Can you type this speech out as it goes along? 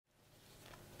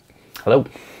Hello.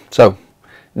 So,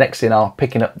 next in our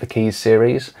Picking Up the Keys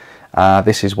series,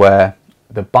 this is where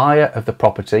the buyer of the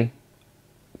property,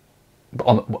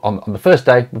 on the first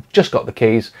day, we've just got the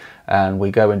keys and we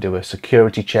go and do a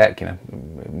security check,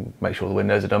 make sure the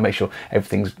windows are done, make sure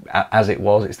everything's as it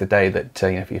was. It's the day that,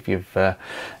 if you've got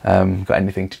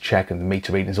anything to check, and the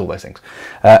meter readings, all those things.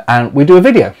 And we do a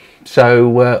video.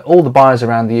 So all the buyers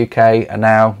around the UK are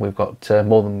now, we've got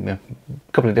more than a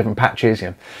couple of different patches,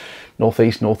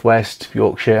 northeast, northwest,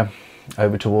 Yorkshire,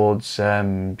 over towards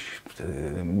Midlands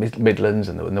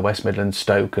and the West Midlands,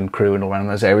 Stoke and Crewe and all around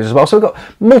those areas as well. So we've got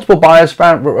multiple buyers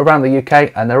around the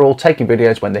UK, and they're all taking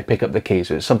videos when they pick up the keys.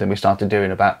 So it's something we started doing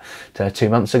about 2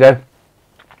 months ago.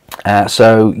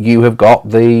 So you have got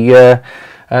the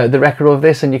record of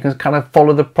this, and you can kind of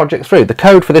follow the project through. The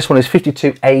code for this one is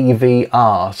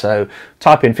 52AVR. So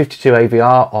type in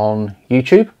 52AVR on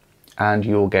YouTube and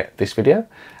you'll get this video.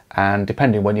 And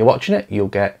depending when you're watching it, you'll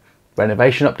get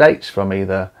renovation updates from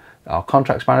either our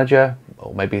contracts manager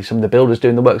or maybe some of the builders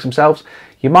doing the works themselves.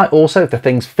 You might also, if the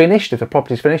thing's finished, if the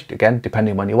property's finished, again,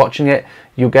 depending when you're watching it,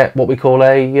 you'll get what we call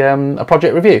a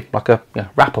project review, like a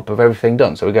wrap up of everything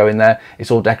done. So we go in there,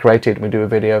 it's all decorated, and we do a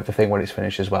video of the thing when it's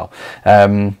finished as well.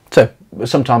 So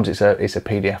sometimes it's a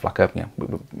PDF, like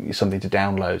something to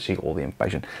download, so you get all the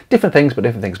information. Different things. But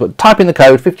type in the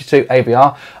code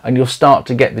 52AVR and you'll start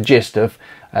to get the gist of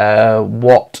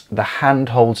what the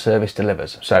handhold service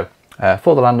delivers. So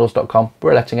for the landlords.com,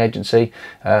 we're a letting agency,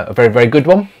 a very, very good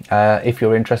one. If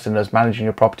you're interested in us managing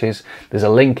your properties, there's a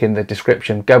link in the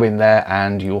description. Go in there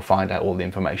and you'll find out all the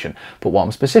information. But what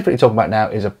I'm specifically talking about now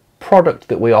is a product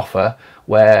that we offer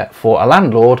where, for a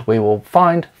landlord, we will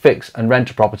find, fix and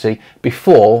rent a property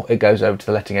before it goes over to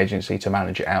the letting agency to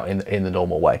manage it out in the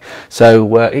normal way.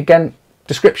 So again,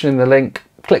 description in the link.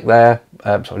 Click there,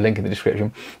 link in the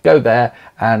description, go there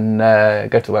and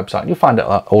go to the website and you'll find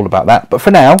out all about that. But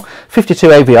for now,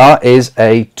 52AVR is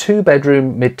a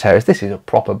 2-bedroom mid-terrace. This is a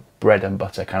proper bread and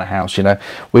butter kind of house,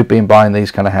 We've been buying these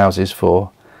kind of houses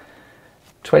for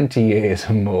 20 years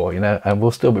and more, and we'll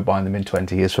still be buying them in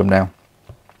 20 years from now.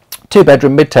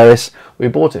 2-bedroom mid-terrace. We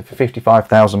bought it for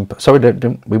 £55,000. Sorry,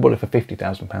 we bought it for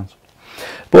 £50,000.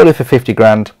 Bought it for 50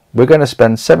 grand. We're going to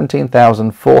spend £17,457.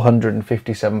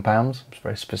 It's a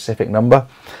very specific number,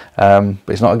 but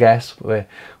it's not a guess. We're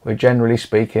generally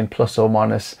speaking plus or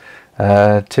minus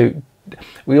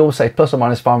we always say plus or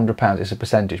minus £500. It's a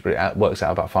percentage, but it works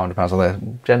out about £500 on there.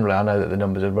 Generally, I know that the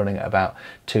numbers are running at about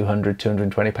 £200,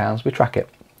 £220. We track it.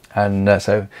 And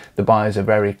so the buyers are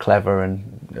very clever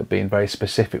and being very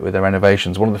specific with their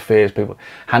renovations. One of the fears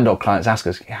handhold clients ask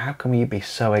us, how can you be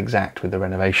so exact with the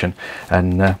renovation?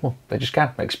 And well, they just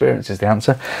can. Experience is the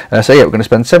answer. So yeah, we're going to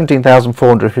spend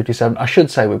 £17,457. I should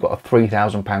say we've got a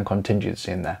 £3,000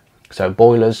 contingency in there. So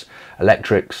boilers,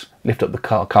 electrics, lift up the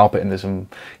carpet and there's some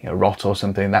rot or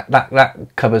something, that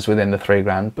covers within the £3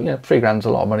 grand. But £3 grand's a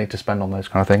lot of money to spend on those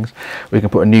kind of things. We can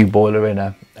put a new boiler in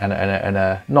and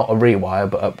a not a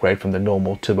rewire but upgrade from the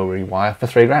normal to a rewire for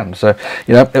 £3 grand. So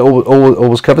it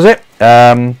always covers it.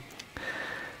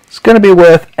 It's going to be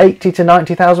worth £80,000 to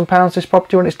 £90,000 this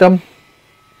property when it's done.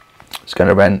 It's going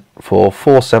to rent for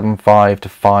 £475 to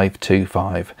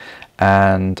 £525.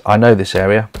 And I know this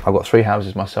area. I've got 3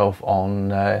 houses myself on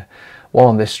one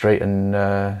on this street and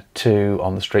 2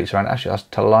 on the streets around. Actually, I'll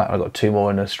tell a lie. I've got 2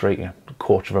 more in a street, a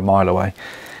quarter of a mile away.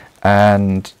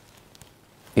 And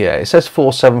yeah, it says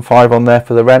 475 on there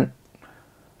for the rent.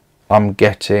 I'm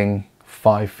getting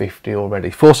 550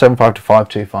 already. 475 to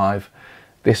 525.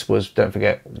 This was, don't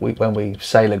forget, when we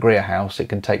sale agree a house, it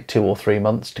can take 2 or 3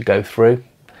 months to go through.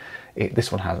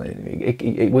 This one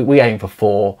hasn't. We aim for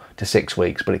 4 to 6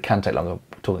 weeks, but it can take longer.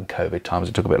 We're talking COVID times,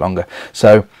 it took a bit longer.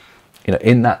 So,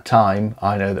 in that time,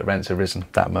 I know that rents have risen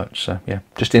that much. So, yeah,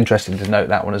 just interesting to note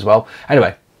that one as well.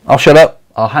 Anyway, I'll shut up.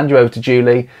 I'll hand you over to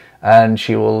Julie, and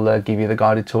she will give you the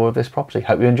guided tour of this property.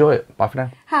 Hope you enjoy it. Bye for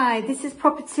now. Hi, this is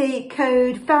property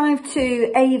code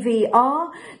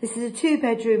 52AVR. This is a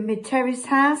 2-bedroom mid-terrace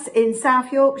house in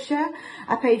South Yorkshire.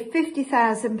 I paid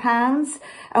 £50,000,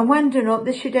 and when done up,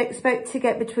 this should expect to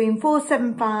get between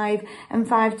 £475 and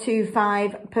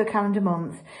 £525 per calendar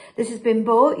month. This has been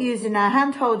bought using our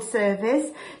handhold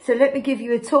service. So let me give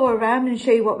you a tour around and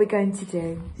show you what we're going to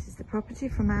do. This is the property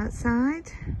from outside.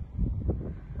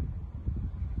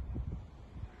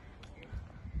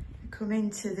 Come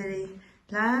into the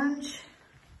lounge.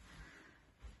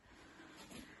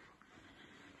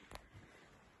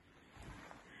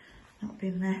 Not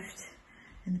been left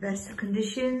in the best of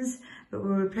conditions, but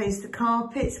we'll replace the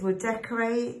carpets, we'll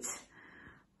decorate,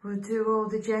 we'll do all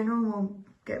the general, we'll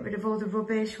get rid of all the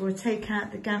rubbish, we'll take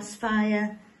out the gas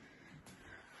fire.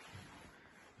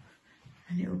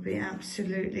 and it will be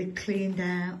absolutely cleaned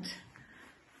out.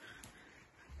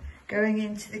 Going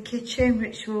into the kitchen,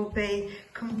 which will be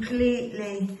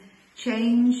completely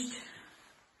changed.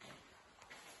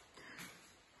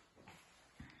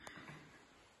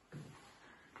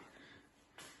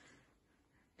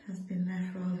 It has been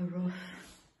left rather rough,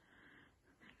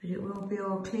 but it will be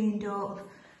all cleaned up,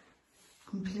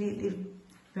 completely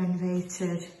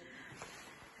renovated.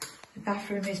 The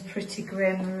bathroom is pretty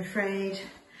grim, I'm afraid,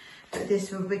 but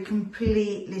this will be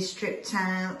completely stripped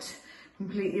out,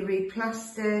 completely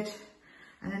replastered,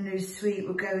 and a new suite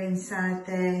will go inside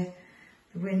there.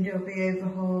 The window will be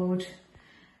overhauled.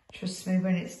 Trust me,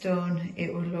 when it's done,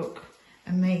 it will look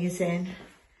amazing.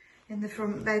 In the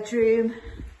front bedroom,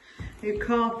 new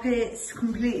carpets,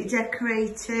 completely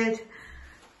decorated,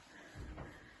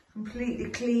 completely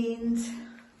cleaned.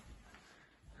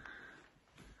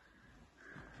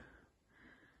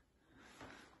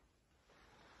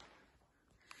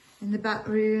 In the back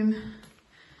room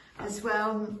as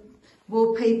well,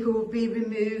 wallpaper will be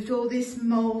removed. All this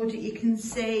mould that you can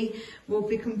see will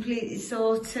be completely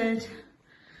sorted.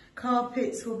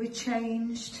 Carpets will be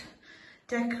changed.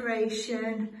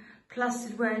 Decoration,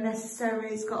 plastered where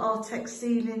necessary. It's got Artex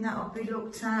ceiling that will be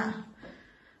looked at.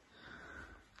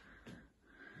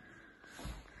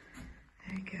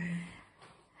 There you go.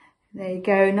 There you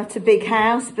go, not a big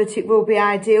house, but it will be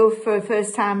ideal for a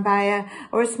first-time buyer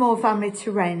or a small family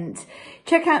to rent.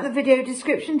 Check out the video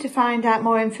description to find out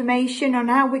more information on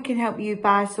how we can help you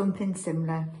buy something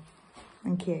similar.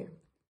 Thank you.